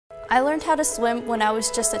I learned how to swim when I was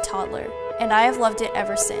just a toddler, and I have loved it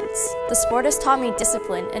ever since. The sport has taught me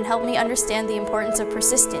discipline and helped me understand the importance of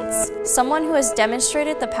persistence. Someone who has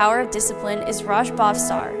demonstrated the power of discipline is Raj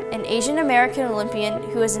Bhavsar, an Asian American Olympian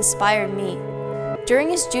who has inspired me. During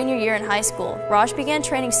his junior year in high school, Raj began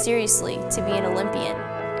training seriously to be an Olympian.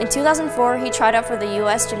 In 2004, he tried out for the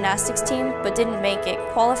US gymnastics team but didn't make it,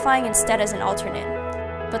 qualifying instead as an alternate.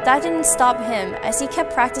 But that didn't stop him, as he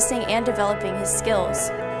kept practicing and developing his skills.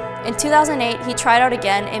 In 2008, he tried out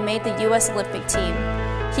again and made the US Olympic team.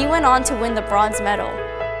 He went on to win the bronze medal.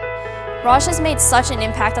 Raj has made such an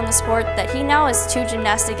impact on the sport that he now has 2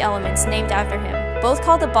 gymnastic elements named after him, both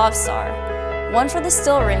called the Bhavsar, one for the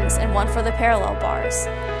still rings and one for the parallel bars.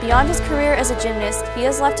 Beyond his career as a gymnast, he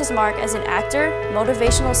has left his mark as an actor,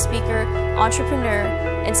 motivational speaker, entrepreneur,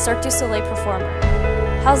 and Cirque du Soleil performer.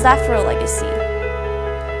 How's that for a legacy?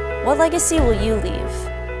 What legacy will you leave?